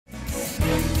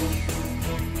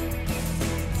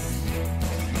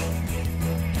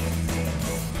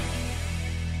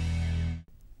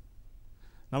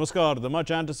Namaskar. The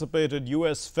much anticipated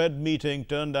US Fed meeting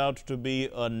turned out to be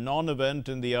a non-event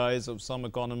in the eyes of some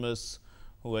economists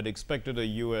who had expected a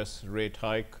US rate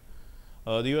hike.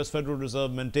 The US Federal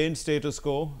Reserve maintained status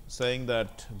quo, saying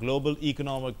that global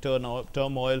economic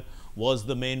turmoil was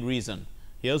the main reason.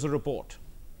 Here's a report.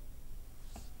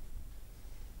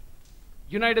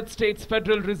 United States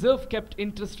Federal Reserve kept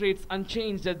interest rates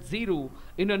unchanged at zero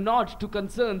in a nod to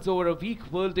concerns over a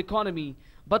weak world economy,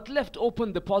 but left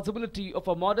open the possibility of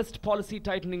a modest policy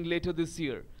tightening later this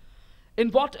year. In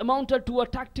what amounted to a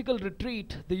tactical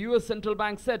retreat, the US central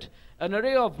bank said an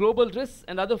array of global risks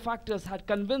and other factors had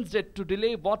convinced it to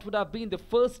delay what would have been the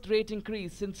first rate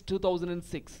increase since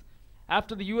 2006.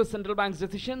 After the US central bank's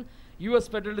decision, US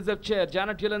Federal Reserve Chair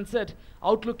Janet Yellen said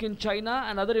outlook in China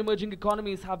and other emerging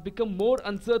economies have become more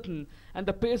uncertain and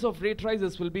the pace of rate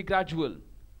rises will be gradual.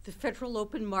 The Federal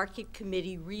Open Market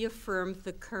Committee reaffirmed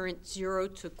the current 0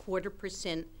 to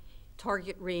 0.25%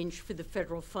 target range for the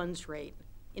federal funds rate.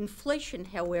 Inflation,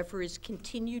 however, has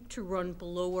continued to run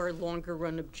below our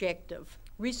longer-run objective.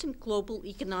 Recent global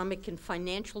economic and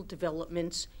financial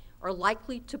developments are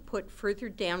likely to put further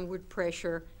downward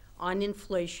pressure on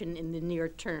inflation in the near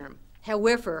term.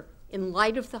 However, in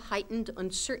light of the heightened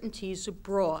uncertainties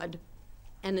abroad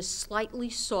and a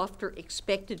slightly softer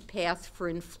expected path for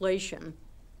inflation,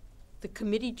 the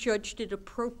committee judged it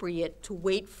appropriate to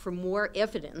wait for more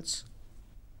evidence.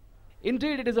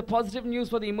 Indeed, it is a positive news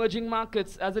for the emerging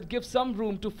markets as it gives some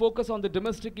room to focus on the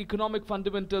domestic economic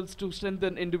fundamentals to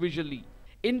strengthen individually.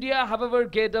 India, however,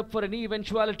 geared up for any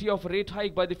eventuality of a rate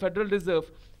hike by the Federal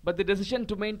Reserve, but the decision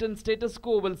to maintain status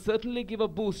quo will certainly give a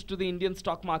boost to the Indian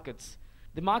stock markets.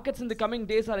 The markets in the coming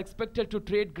days are expected to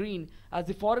trade green as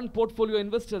the foreign portfolio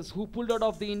investors who pulled out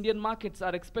of the Indian markets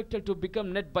are expected to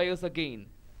become net buyers again.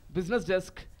 Business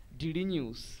Desk, DD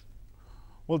News.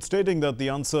 Well, stating that the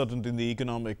uncertainty in the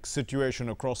economic situation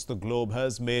across the globe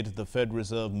has made the Fed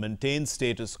Reserve maintain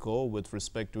status quo with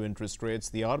respect to interest rates,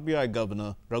 the RBI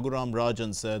Governor Raghuram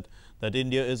Rajan said that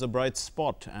India is a bright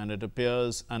spot and it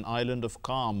appears an island of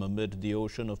calm amid the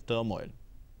ocean of turmoil.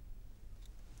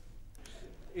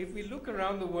 If we look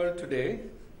around the world today,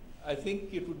 I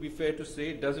think it would be fair to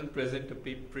say it doesn't present a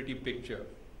pretty picture.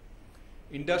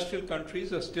 Industrial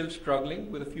countries are still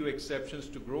struggling, with a few exceptions,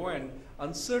 to grow, and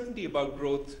uncertainty about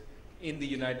growth in the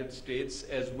United States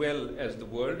as well as the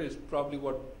world is probably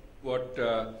what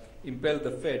impelled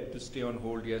the Fed to stay on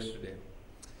hold yesterday.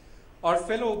 Our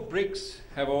fellow BRICS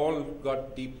have all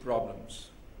got deep problems.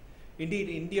 Indeed,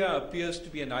 India appears to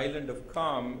be an island of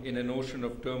calm in an ocean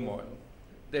of turmoil,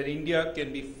 that India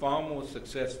can be far more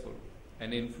successful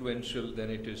and influential than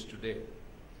it is today.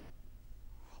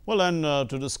 Well, and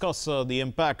to discuss the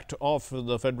impact of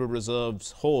the Federal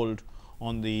Reserve's hold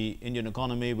on the Indian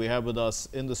economy, we have with us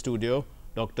in the studio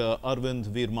Dr. Arvind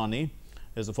Veermani,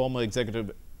 is a former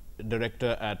executive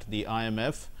director at the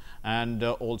IMF and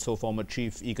also former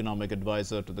chief economic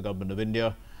advisor to the government of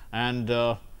India. And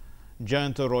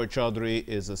Jayanta Roy Chaudhary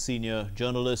is a senior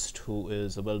journalist who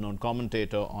is a well-known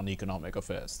commentator on economic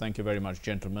affairs. Thank you very much,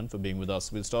 gentlemen, for being with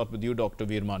us. We'll start with you, Dr.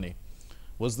 Veermani.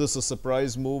 Was this a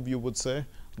surprise move, you would say,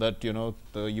 that, you know,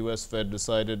 the US Fed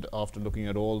decided after looking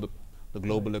at all the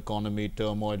global economy,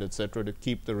 turmoil, etc., to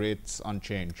keep the rates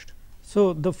unchanged?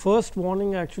 So, the first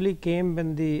warning actually came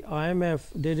when the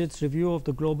IMF did its review of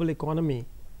the global economy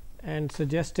and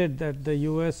suggested that the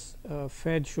US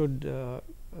Fed should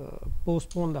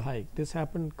postpone the hike. This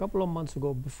happened a couple of months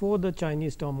ago, before the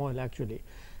Chinese turmoil actually.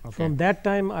 Okay. From that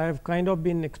time, I have kind of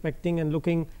been expecting and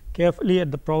looking carefully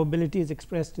at the probabilities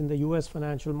expressed in the US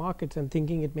financial markets and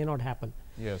thinking it may not happen.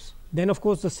 Yes. Then of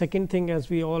course, the second thing, as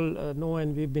we all know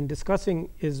and we've been discussing,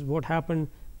 is what happened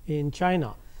in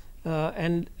China.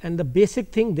 And the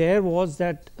basic thing there was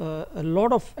that a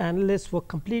lot of analysts were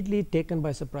completely taken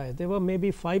by surprise. There were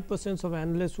maybe 5% of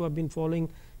analysts who have been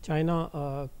following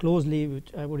China closely,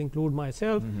 which I would include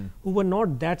myself, who were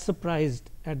not that surprised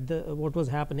at what was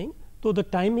happening, though the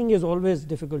timing is always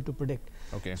difficult to predict.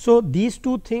 Okay. So, these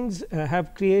two things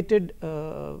have created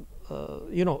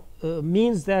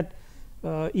means that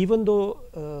even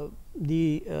though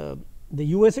the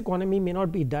US economy may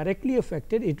not be directly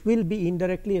affected, it will be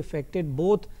indirectly affected,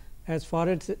 both as far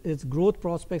as its growth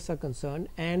prospects are concerned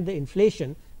and the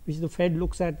inflation, which the Fed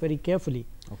looks at very carefully.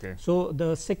 Okay. So,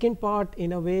 the second part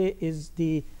in a way is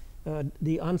the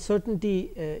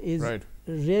uncertainty is right.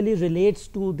 Really relates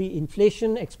to the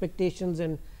inflation expectations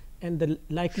and the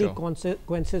likely sure.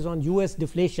 consequences on US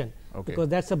deflation, okay. because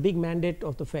that's a big mandate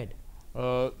of the Fed.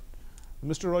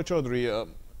 Mr. Roy Chaudhary,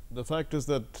 the fact is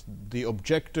that the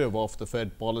objective of the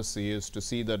Fed policy is to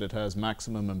see that it has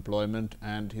maximum employment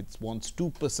and it wants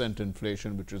 2%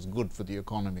 inflation, which is good for the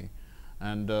economy.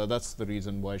 and that's the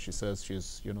reason why she says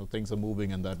she's, you know, things are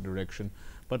moving in that direction.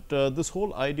 But this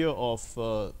whole idea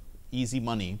of easy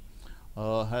money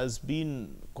has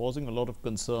been causing a lot of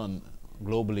concern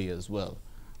globally as well,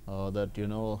 that, you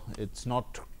know, it's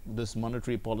not, this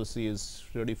monetary policy is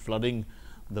really flooding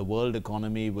the world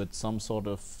economy with some sort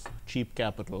of cheap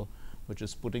capital, which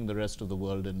is putting the rest of the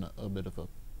world in a bit of a,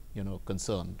 you know,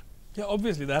 concerned. Yeah,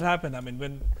 obviously that happened. I mean,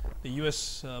 when the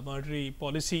US monetary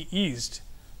policy eased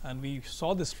and we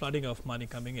saw this flooding of money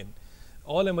coming in,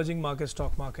 all emerging markets,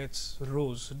 stock markets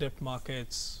rose, debt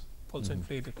markets also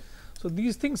inflated. So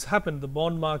these things happened, the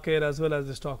bond market as well as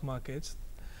the stock markets,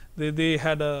 they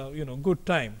had a, you know, good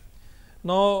time.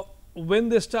 Now, when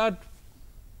they start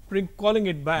calling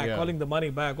it back, calling the money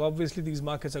back, obviously these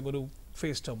markets are going to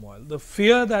face turmoil. The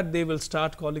fear that they will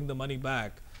start calling the money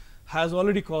back has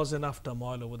already caused enough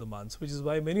turmoil over the months, which is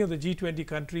why many of the G20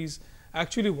 countries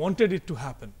actually wanted it to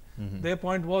happen. Their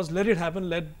point was, let it happen,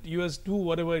 let US do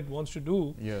whatever it wants to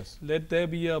do. Yes. Let there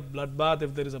be a bloodbath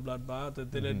if there is a bloodbath.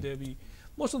 Let there be.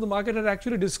 Most of the market had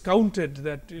actually discounted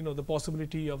that, you know, the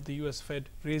possibility of the US Fed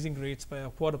raising rates by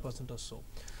 0.25% or so.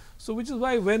 So, which is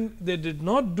why when they did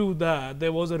not do that,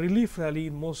 there was a relief rally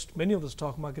in many of the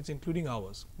stock markets, including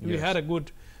ours. We had a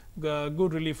good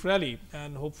relief rally,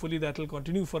 and hopefully that will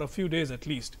continue for a few days at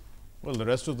least. Well, the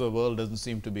rest of the world doesn't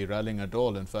seem to be rallying at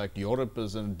all. In fact, Europe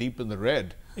is deep in the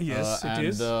red. Yes, it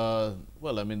is.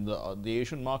 Well, I mean, the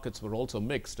Asian markets were also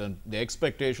mixed, and the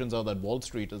expectations are that Wall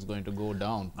Street is going to go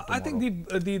down tomorrow. I think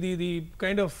the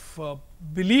kind of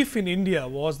belief in India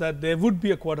was that there would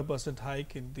be a 0.25%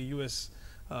 hike in the US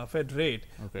Fed rate,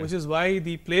 which is why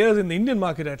the players in the Indian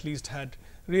market at least had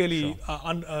really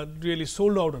really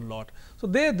sold out a lot. So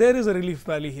there is a relief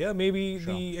rally here. Maybe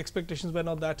the expectations were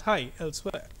not that high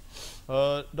elsewhere.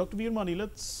 Dr. Veermani,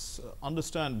 let's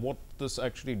understand what this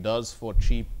actually does for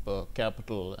cheap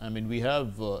capital. I mean, we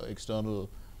have external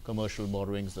commercial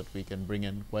borrowings that we can bring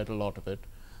in, quite a lot of it,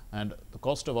 and the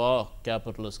cost of our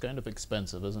capital is kind of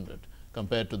expensive, isn't it,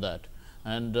 compared to that?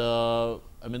 And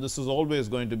I mean, this is always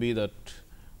going to be that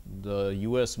the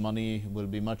US money will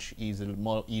be much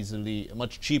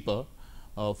cheaper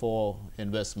for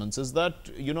investments. Is that,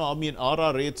 you know, I mean, are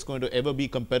our rates going to ever be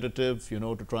competitive, you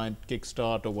know, to try and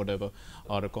kickstart or whatever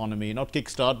our economy, not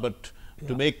kickstart, but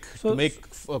to make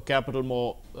capital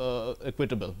more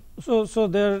equitable? So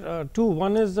there are two.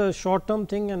 One is the short term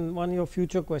thing, and one your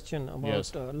future question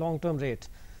about long term rates.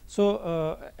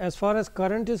 So as far as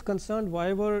current is concerned,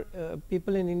 why were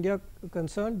people in India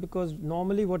concerned? Because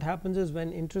normally what happens is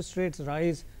when interest rates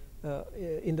rise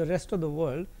in the rest of the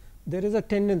world, there is a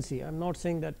tendency, I am not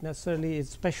saying that necessarily is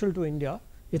special to India,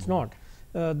 it is not.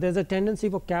 There is a tendency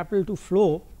for capital to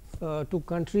flow to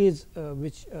countries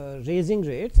which raising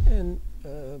rates and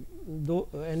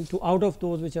to out of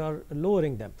those which are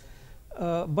lowering them.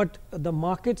 But the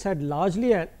markets had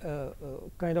largely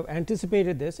kind of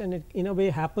anticipated this, and it in a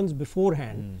way happens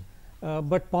beforehand,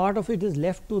 but part of it is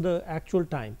left to the actual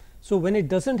time. So when it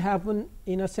does not happen,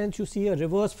 in a sense you see a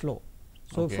reverse flow.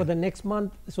 So for the next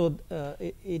month, so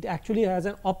it actually has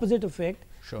an opposite effect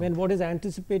when what is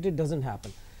anticipated does not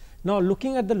happen. Now,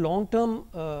 looking at the long term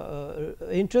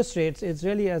interest rates, it's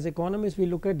really, as economists, we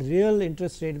look at real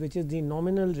interest rate, which is the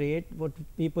nominal rate what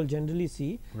people generally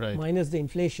see minus the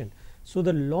inflation. So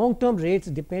the long term rates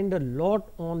depend a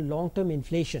lot on long term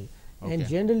inflation, and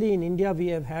generally in India we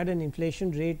have had an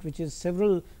inflation rate which is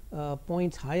several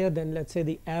points higher than, let's say,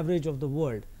 the average of the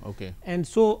world. And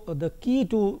so the key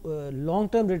to long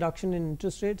term reduction in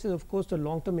interest rates is of course the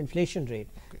long term inflation rate,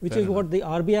 which is what the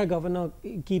RBI governor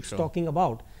keeps talking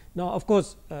about. Now, of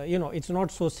course, you know, it's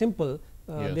not so simple.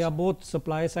 They are both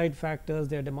supply side factors,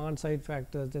 they are demand side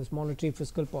factors, there's monetary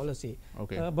fiscal policy,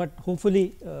 but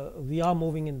hopefully we are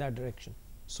moving in that direction.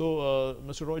 So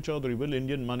Mr. Roy Choudhury, will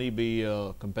Indian money be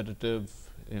competitive,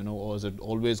 you know, or is it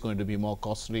always going to be more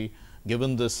costly,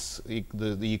 given this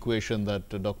the equation that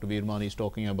Dr. Veermani is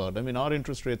talking about? I mean, our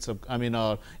interest rates have, I mean,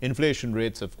 our inflation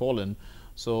rates have fallen,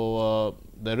 so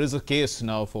there is a case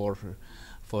now for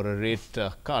a rate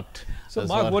cut. So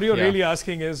Mark, what you're really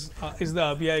asking is the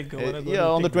RBI governor going to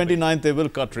on the 29th they will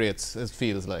cut rates, it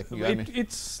feels like.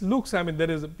 It looks, I mean,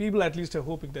 there is people at least are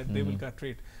hoping that they will cut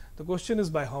rate. The question is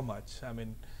by how much? I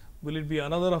mean, will it be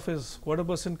another of his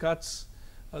 0.25% cuts?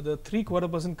 The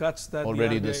 3/4% cuts that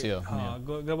already the RBI, this year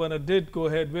governor did go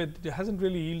ahead with, it hasn't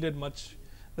really yielded much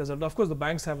result. Of course, the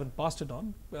banks haven't passed it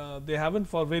on. They haven't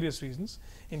for various reasons,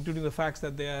 including the fact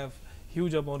that they have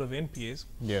huge amount of NPAs,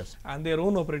 and their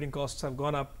own operating costs have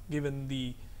gone up given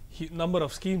the number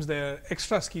of schemes,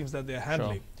 extra schemes that they are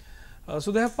handling.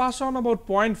 So they have passed on about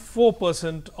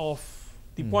 0.4% of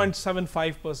the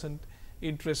 0.75%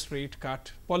 interest rate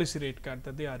cut, policy rate cut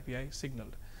that the RBI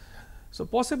signaled. So,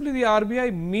 possibly the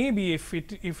RBI maybe if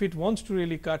it wants to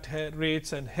really cut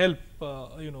rates and help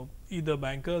either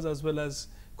bankers as well as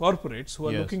corporates who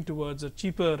are looking towards a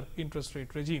cheaper interest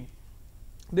rate regime,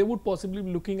 they would possibly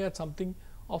be looking at something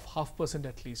of 0.5%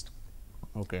 at least.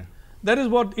 Okay. That is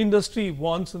what industry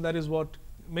wants, and that is what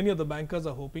many of the bankers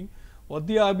are hoping. What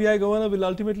the RBI governor will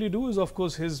ultimately do is of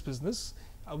course his business.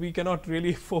 We cannot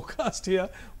really forecast here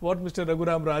what Mr.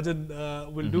 Raghuram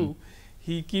Rajan will do.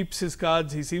 He keeps his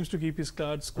cards, he seems to keep his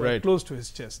cards quite close to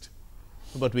his chest.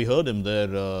 But we heard him there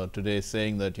today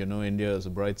saying that India is a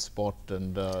bright spot,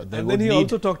 and then he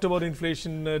also talked about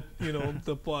inflation.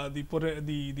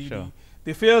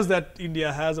 The fears that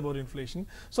India has about inflation.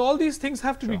 So all these things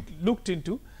have to be looked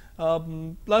into.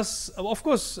 Plus, of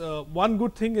course, one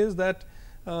good thing is that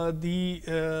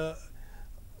the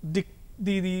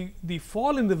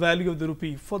fall in the value of the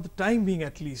rupee for the time being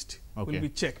at least will be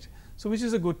checked. So which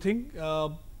is a good thing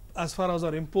as far as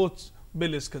our imports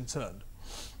bill is concerned.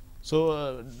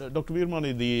 So, Dr.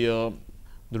 Veermani,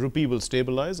 the rupee will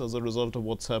stabilize as a result of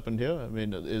what's happened here. I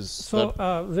mean,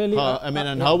 really?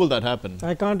 How will that happen?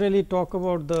 I can't really talk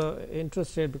about the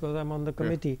interest rate because I'm on the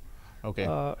committee. Okay.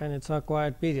 And it's a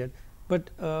quiet period. But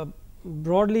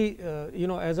broadly,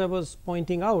 as I was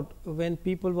pointing out, when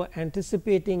people were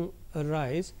anticipating a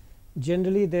rise,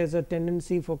 generally there's a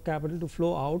tendency for capital to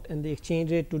flow out and the exchange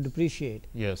rate to depreciate.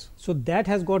 Yes. So that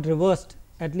has got reversed,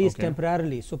 at least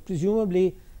temporarily. So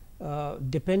presumably,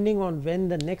 depending on when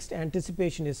the next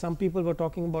anticipation is, some people were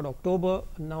talking about October.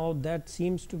 Now that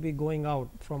seems to be going out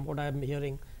from what I'm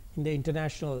hearing in the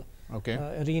international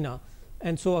arena.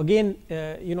 And so again,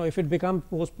 if it becomes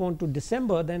postponed to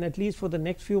December, then at least for the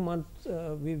next few months,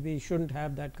 we shouldn't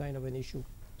have that kind of an issue.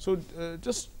 So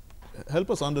just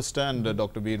help us understand,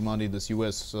 Dr. Veermani, this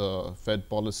US Fed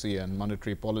policy and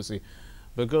monetary policy,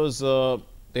 because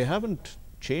they haven't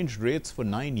changed rates for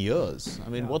 9 years. I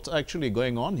mean, what's actually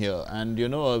going on here? And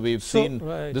we've seen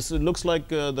this. It looks like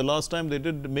the last time they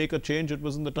did make a change, it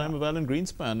was in the time of Alan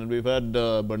Greenspan, and we've had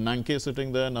Bernanke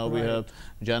sitting there. Now we have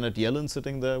Janet Yellen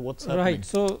sitting there. What's happening? Right.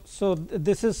 So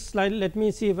this is slightly. Let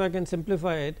me see if I can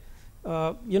simplify it.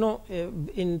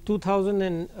 In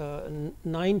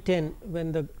 2009-10,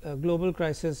 when the global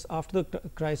crisis, after the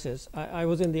crisis, I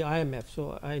was in the IMF,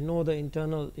 so I know the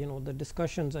internal, the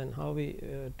discussions and how we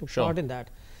took part in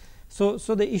that. So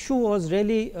the issue was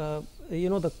really,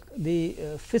 the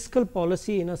fiscal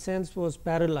policy in a sense was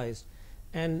paralyzed,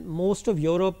 and most of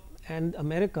Europe and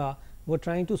America were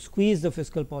trying to squeeze the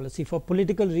fiscal policy for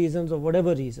political reasons or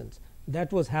whatever reasons.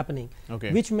 That was happening,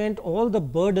 which meant all the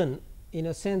burden in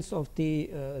a sense of the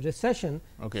recession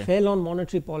fell on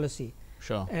monetary policy.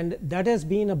 And that has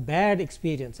been a bad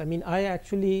experience. I mean, I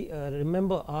actually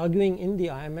remember arguing in the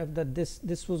IMF that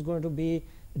this was going to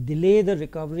delay the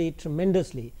recovery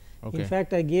tremendously. In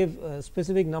fact, I gave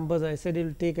specific numbers. I said it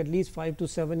will take at least 5 to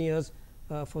 7 years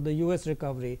for the US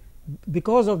recovery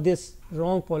because of this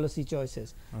wrong policy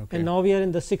choices. And now we are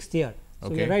in the 6th year. So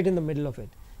we are right in the middle of it.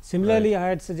 Similarly, I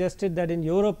had suggested that in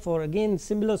Europe, for again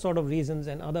similar sort of reasons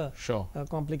and other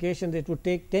complications, it would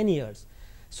take 10 years.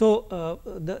 So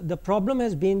the problem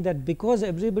has been that because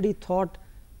everybody thought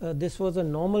this was a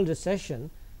normal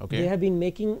recession, they have been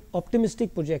making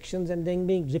optimistic projections and then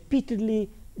being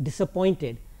repeatedly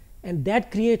disappointed, and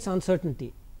that creates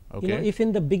uncertainty. If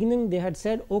in the beginning they had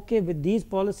said, okay, with these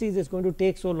policies it's going to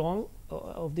take so long,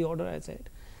 of the order I said,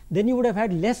 then you would have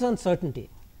had less uncertainty.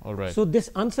 So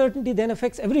this uncertainty then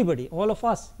affects everybody, all of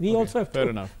us. We also have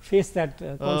to face that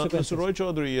consequence. Mr. Roy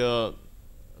Chaudhary,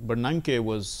 Bernanke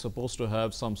was supposed to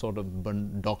have some sort of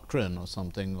doctrine or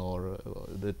something, or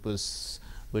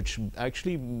which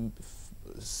actually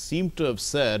seemed to have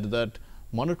said that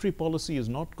monetary policy is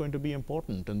not going to be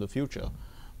important in the future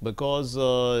because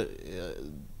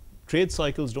trade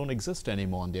cycles don't exist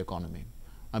anymore in the economy.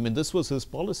 I mean, this was his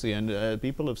policy, and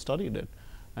people have studied it,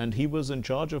 and he was in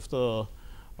charge of the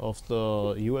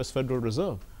US Federal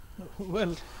Reserve.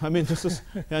 Well, I mean, this is,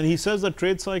 and he says that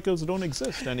trade cycles don't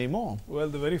exist anymore. Well,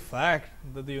 the very fact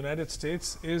that the United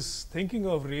States is thinking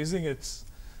of raising its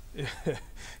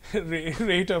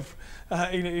rate of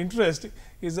interest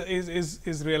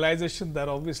is realization that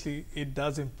obviously it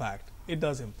does impact. It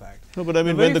does impact. No, but I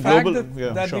mean, when the global,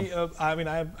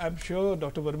 I'm sure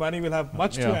Dr. Veermani will have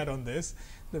much to add on this.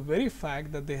 The very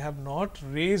fact that they have not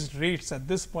raised rates at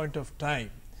this point of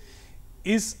time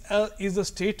is a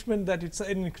statement that it's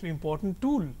an important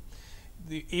tool.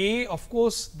 Of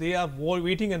course, they are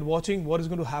waiting and watching what is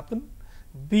going to happen.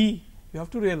 B, you have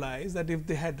to realize that if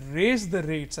they had raised the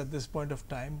rates at this point of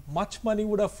time, much money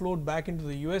would have flowed back into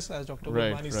the US, as Dr.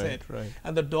 Virmani said,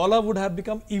 and the dollar would have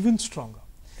become even stronger.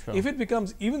 Sure. If it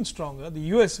becomes even stronger, the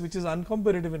US, which is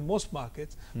uncompetitive in most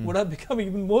markets, would have become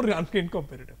even more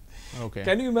uncompetitive. Okay.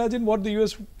 Can you imagine what the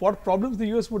US, what problems the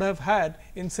US would have had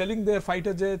in selling their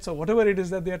fighter jets or whatever it is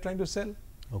that they are trying to sell?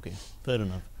 Okay, fair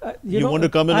enough. You want to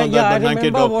come in on yeah, that I Bernanke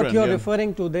remember doctrine, what you are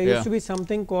referring to. There Yeah. used to be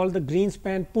something called the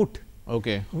Greenspan put,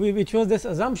 Okay. which was this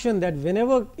assumption that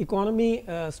whenever economy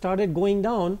started going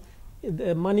down,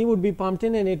 the money would be pumped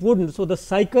in and it wouldn't. So, the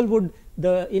cycle would,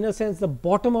 in a sense, the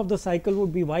bottom of the cycle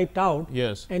would be wiped out,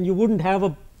 Yes. and you wouldn't have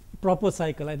a proper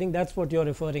cycle. I think that's what you are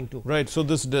referring to. Right. So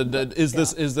this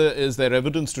is there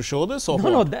evidence to show this or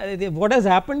No, what? what has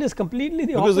happened is completely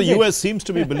the Because opposite. the US seems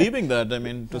to be believing that, I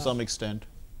mean, to some extent.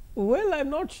 Well, I'm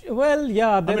not well,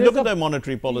 yeah. I There mean, is look at a- their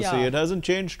monetary policy. Yeah. It hasn't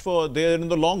changed they're in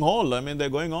the long haul. I mean, they're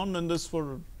going on in this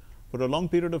for a long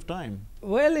period of time.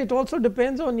 Well, it also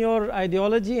depends on your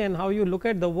ideology and how you look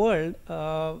at the world.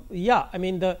 Yeah, I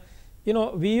mean,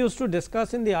 we used to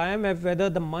discuss in the IMF whether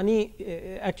the money,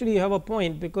 actually you have a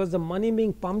point, because the money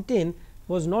being pumped in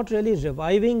was not really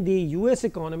reviving the US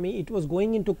economy, it was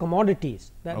going into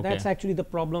commodities. That's actually the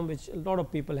problem which a lot of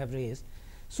people have raised.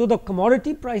 So, the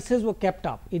commodity prices were kept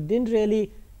up. It didn't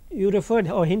really, you referred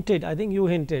or hinted, I think you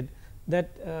hinted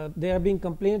that there have been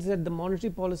complaints that the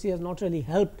monetary policy has not really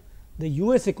helped the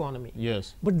US economy.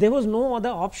 Yes. But there was no other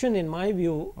option in my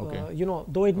view,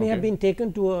 though it may have been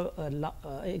taken to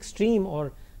a extreme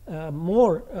or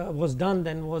more was done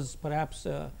than was perhaps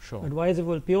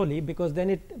advisable purely, because then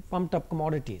it pumped up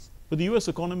commodities. But the US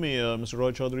economy, Mr.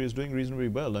 Roy Chaudhary, is doing reasonably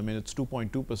well. I mean, it's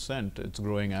 2.2% it's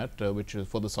growing at, which is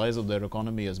for the size of their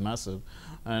economy is massive.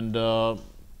 And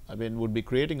I mean, would be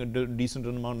creating a decent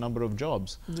number of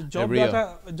jobs. The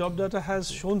job data has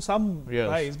shown some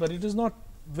rise, but it is not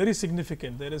very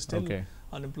significant. There is still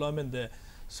unemployment there.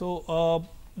 So,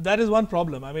 that is one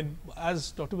problem. I mean,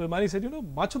 as Dr. Virmani said,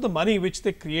 much of the money which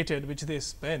they created, which they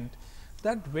spent,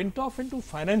 that went off into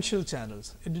financial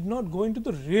channels. It did not go into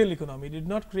the real economy. It did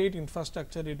not create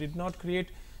infrastructure. It did not create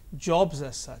jobs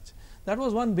as such. That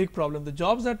was one big problem. The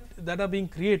jobs that are being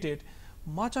created,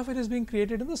 much of it is being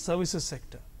created in the services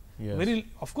sector. Yes.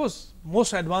 Of course,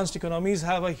 most advanced economies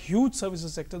have a huge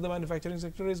services sector. The manufacturing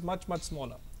sector is much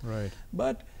smaller. Right.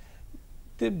 But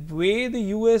the way the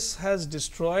US has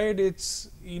destroyed its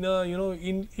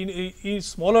in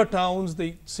smaller towns,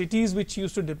 the cities which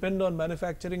used to depend on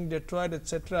manufacturing, Detroit,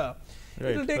 etc.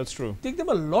 Right, It will that's true. take them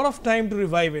a lot of time to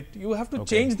revive it. You have to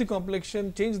change the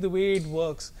complexion, change the way it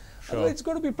works. Otherwise, it's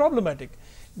going to be problematic.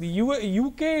 The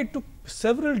UK took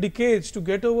several decades to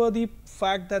get over the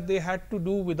fact that they had to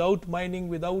do without mining,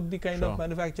 without the kind of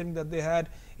manufacturing that they had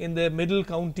in their middle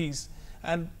counties,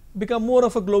 and become more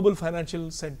of a global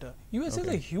financial center. US is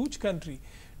a huge country.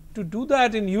 To do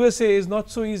that in USA is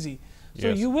not so easy. So,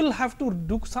 you will have to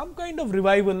do some kind of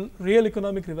revival, real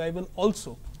economic revival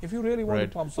also, if you really want to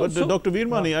pump. But Dr.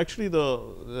 Virmani, actually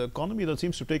the economy that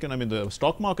seems to have taken, I mean, the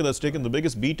stock market that's taken the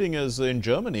biggest beating is in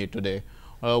Germany today.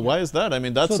 Why is that? I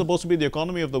mean, that's supposed to be the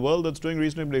economy of the world that's doing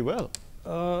reasonably well.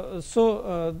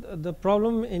 The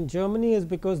problem in Germany is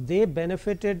because they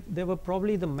benefited, they were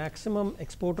probably the maximum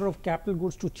exporter of capital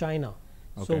goods to China.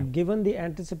 So, given the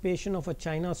anticipation of a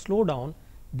China slowdown,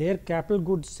 their capital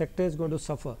goods sector is going to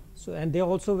suffer. So, and they are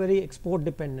also very export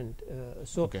dependent.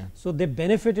 So they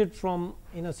benefited from,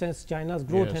 in a sense, China's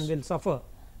growth and will suffer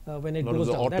when it goes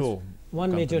down. That's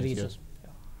one major reason.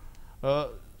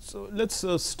 So, let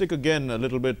us stick again a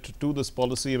little bit to this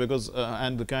policy, because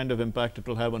and the kind of impact it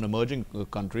will have on emerging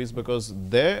countries, because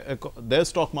their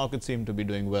stock markets seem to be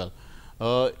doing well.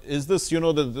 Is this,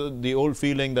 the old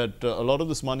feeling that a lot of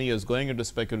this money is going into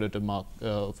speculative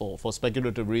for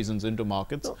speculative reasons into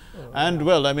markets, and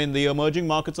well, I mean, the emerging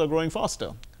markets are growing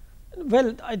faster.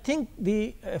 Well, I think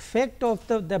the effect of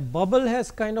the bubble has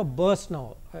kind of burst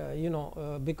now,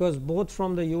 because both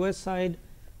from the US side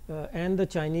and the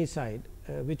Chinese side,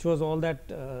 which was all that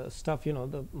stuff,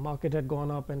 the market had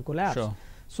gone up and collapsed.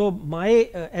 So, my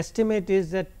estimate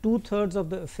is that 2/3 of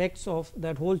the effects of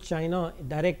that whole China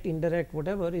direct, indirect,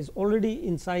 whatever is already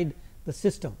inside the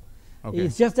system.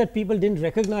 It's just that people didn't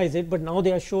recognize it, but now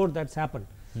they are sure that's happened,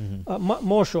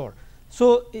 more sure.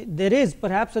 So, there is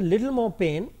perhaps a little more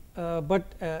pain, but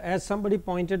as somebody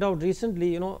pointed out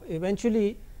recently,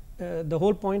 eventually the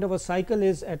whole point of a cycle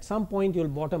is at some point you will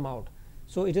bottom out.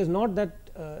 So, it is not that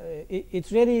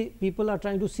it's really people are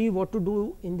trying to see what to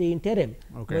do in the interim,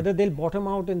 Okay. whether they'll bottom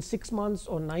out in 6 months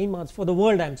or 9 months for the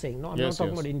world. I'm saying, no, I'm Yes, not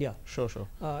talking yes. about India. Sure, sure.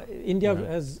 India, Right.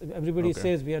 as everybody Okay.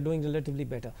 says, we are doing relatively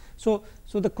better. So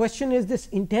the question is this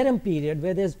interim period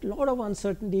where there's a lot of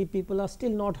uncertainty, people are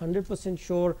still not 100%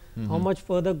 sure how much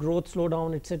further growth,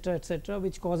 slowdown, etc.,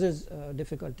 which causes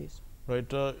difficulties. Right.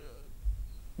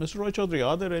 Mr. Roy Chaudhary,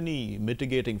 are there any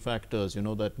mitigating factors,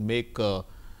 that make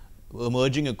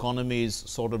emerging economies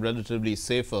sort of relatively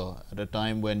safer at a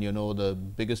time when, the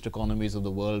biggest economies of the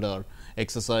world are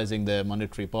exercising their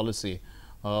monetary policy?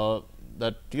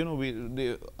 That,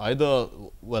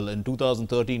 well, in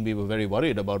 2013, we were very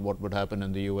worried about what would happen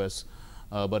in the US,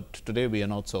 but today we are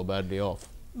not so badly off.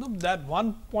 No, that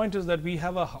one point is that we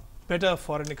have a better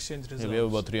foreign exchange reserves. Yeah, we have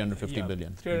about 350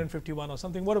 billion. 351 or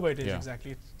something, whatever it is Yeah.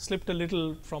 exactly. It slipped a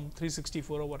little from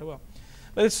 364 or whatever.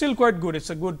 But it's still quite good. It's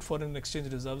a good foreign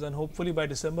exchange reserves, and hopefully by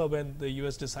December, when the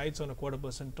US decides on a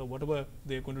 1/4% or whatever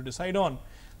they're going to decide on,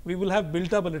 we will have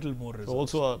built up a little more reserves. So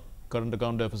also our current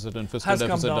account deficit and fiscal has come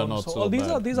deficit are down. not So so all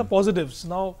bad. these are positives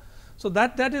now. So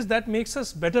that makes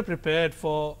us better prepared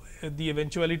for the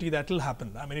eventuality that will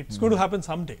happen. I mean, it's going to happen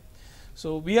someday.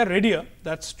 So we are readier.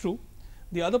 That's true.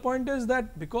 The other point is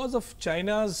that because of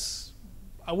China's,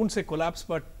 I wouldn't say collapse,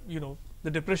 but the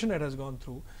depression that has gone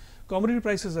through, commodity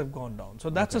prices have gone down. So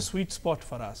that's a sweet spot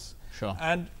for us. Sure.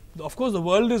 And of course, the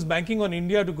world is banking on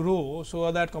India to grow so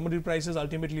that commodity prices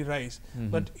ultimately rise.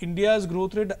 But India's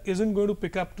growth rate isn't going to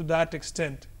pick up to that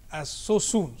extent as so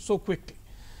soon, so quickly.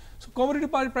 So commodity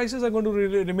prices are going to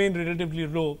remain relatively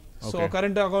low. So Okay. our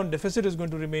current account deficit is going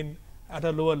to remain at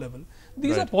a lower level.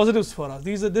 These are Right. positives for us.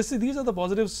 These are the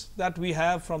positives that we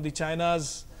have from the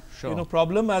China's Sure.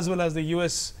 problem, as well as the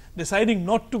US deciding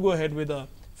not to go ahead with a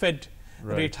Fed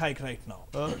Right. rate hike right now.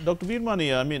 Dr. Veermani,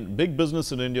 I mean, big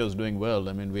business in India is doing well.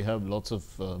 I mean, we have lots of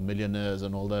millionaires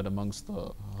and all that, amongst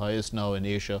the highest now in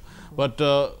Asia. But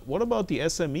what about the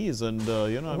SMEs? And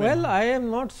Well, I am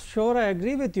not sure I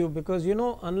agree with you, because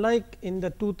unlike in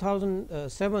the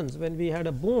 2007s when we had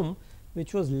a boom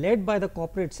which was led by the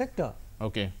corporate sector,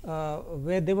 okay,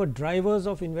 where they were drivers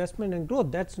of investment and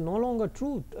growth, that's no longer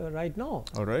true right now.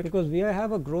 all right. Because we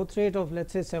have a growth rate of,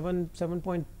 let's say,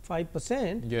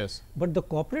 7.5%, Yes, but the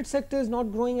corporate sector is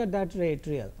not growing at that rate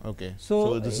real. okay.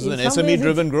 So this is in an some ways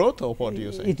SME-driven growth, or what do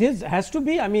you say? It has to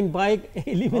be. I mean, by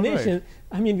elimination,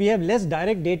 I mean, we have less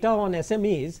direct data on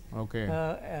SMEs. Okay.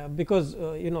 Because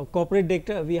corporate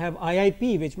data, we have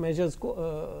IIP, which measures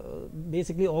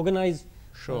basically organized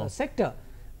Sure. sector.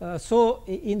 So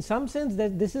in some sense,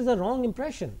 that this is a wrong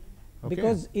impression, Okay.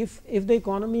 because if the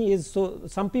economy is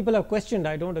some people have questioned,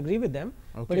 I don't agree with them,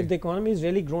 but Okay. if the economy is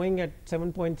really growing at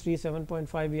 7.3,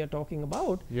 7.5 we are talking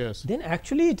about, Yes. then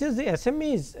actually it is the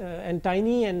SMEs and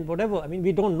tiny and whatever. I mean,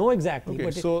 we don't know exactly, Okay,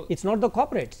 but so- it's not the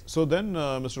corporates. So then,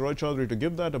 Mr. Roy Chaudhary, to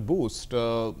give that a boost,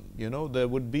 there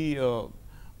would be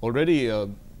already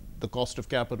the cost of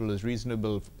capital is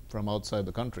reasonable from outside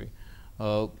the country.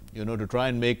 To try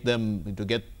and make them to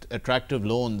get attractive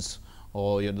loans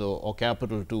or or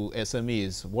capital to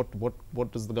SMEs.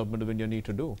 What does the government of India need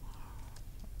to do?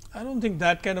 I don't think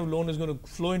that kind of loan is going to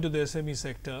flow into the SME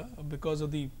sector because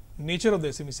of the nature of the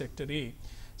SME sector. A.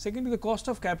 Secondly, the cost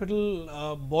of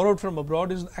capital borrowed from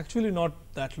abroad is actually not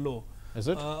that low. Is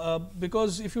it?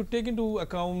 Because if you take into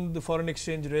account the foreign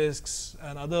exchange risks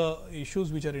and other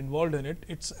issues which are involved in it,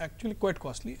 it's actually quite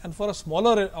costly. And for a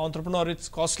smaller entrepreneur, it's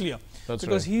costlier. That's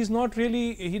because right.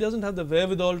 he doesn't have the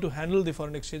wherewithal to handle the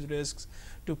foreign exchange risks,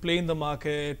 to play in the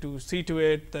market, to see to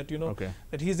it that, Okay.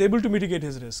 that he is able to mitigate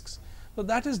his risks. So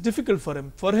that is difficult for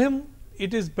him. For him,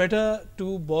 it is better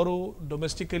to borrow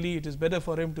domestically. It is better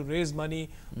for him to raise money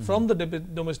from the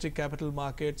domestic capital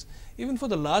markets. Even for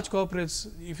the large corporates,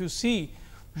 if you see,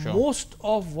 Sure. most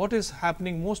of what is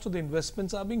happening, most of the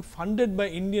investments are being funded by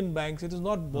Indian banks. It is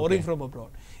not borrowing Okay. from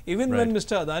abroad. Even when Right.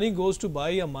 Mr. Adani goes to buy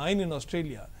a mine in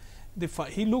Australia,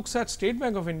 he looks at State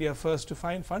Bank of India first to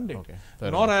find funding, Okay,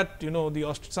 fair not at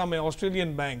some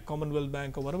Australian bank, Commonwealth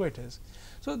Bank or whatever it is.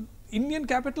 So Indian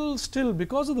capital still,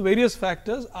 because of the various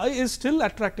factors, is still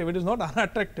attractive. It is not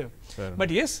unattractive. Fair But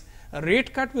yes, a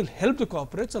rate cut will help the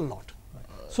corporates a lot.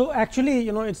 So actually,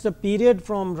 it's the period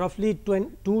from roughly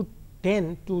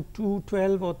 2010 to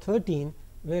 2012 or 13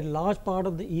 where large part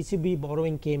of the ECB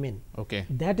borrowing came in. Okay.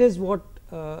 That is what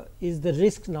is the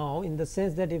risk now, in the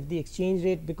sense that if the exchange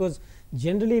rate, because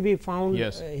generally we found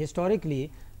Yes.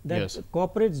 historically that Yes.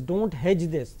 corporates don't hedge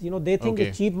this. They think Okay.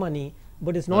 it's cheap money,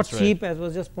 but it's not That's right. cheap, as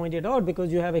was just pointed out,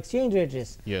 because you have exchange rate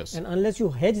risk. Yes. And unless you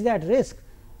hedge that risk,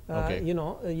 Okay.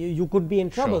 you could be in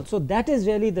trouble. Sure. So that is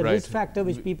really the Right. risk factor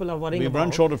which people are worrying We've about.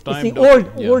 run short of time, It's the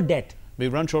Dr. Yeah. old debt.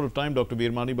 We've run short of time, Dr.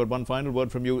 Veermani, but one final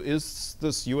word from you. Is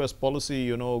this U.S. policy,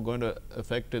 going to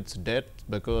affect its debt?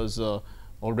 Because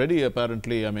already,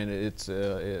 apparently, I mean, it's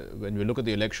when we look at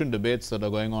the election debates that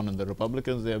are going on in the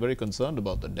Republicans, they are very concerned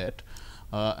about the debt.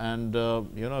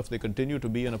 If they continue to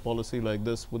be in a policy like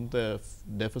this, wouldn't the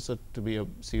deficit to be a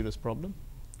serious problem?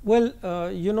 Well,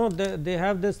 they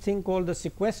have this thing called the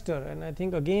sequester, and I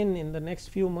think again in the next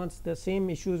few months the same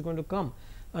issue is going to come.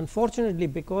 Unfortunately,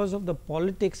 because of the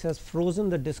politics has frozen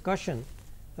the discussion,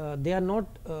 they are not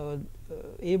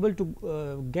able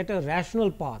to get a rational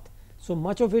path. So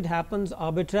much of it happens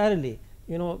arbitrarily.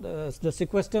 The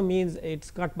sequester means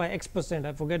it's cut by X%,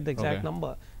 I forget the exact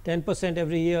number, 10%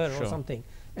 every year or something.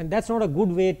 And that's not a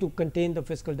good way to contain the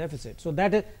fiscal deficit. So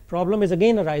that problem is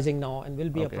again arising now and will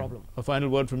be a problem. A final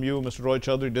word from you, Mr. Roy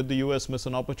Choudhury. Did the U.S. miss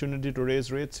an opportunity to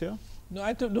raise rates here? No,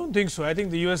 I don't think so. I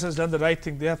think the U.S. has done the right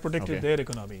thing. They have protected their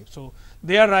economy. So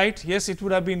they are right. Yes, it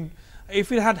would have been,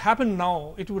 if it had happened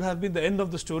now, it would have been the end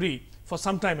of the story for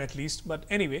some time at least. But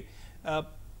anyway,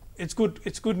 it's good.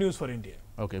 It's good news for India.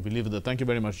 Okay, we leave it there. Thank you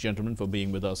very much, gentlemen, for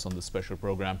being with us on this special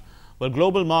program. Well,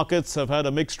 global markets have had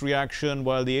a mixed reaction.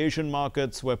 While the Asian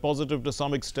markets were positive to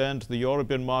some extent, the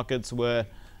European markets were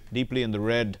deeply in the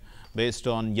red based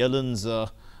on Yellen's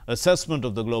assessment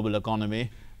of the global economy.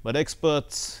 But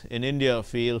experts in India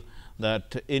feel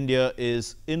that India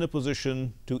is in a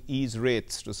position to ease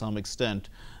rates to some extent.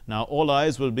 Now, all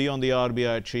eyes will be on the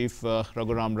RBI chief,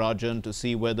 Raghuram Rajan, to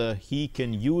see whether he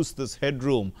can use this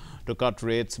headroom to cut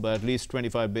rates by at least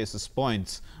 25 basis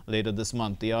points later this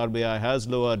month. The RBI has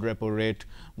lowered repo rate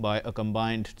by a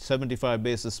combined 75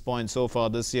 basis points so far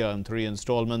this year in 3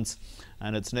 installments,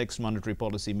 and its next monetary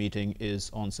policy meeting is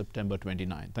on September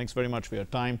 29. Thanks very much for your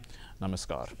time.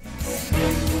 Namaskar.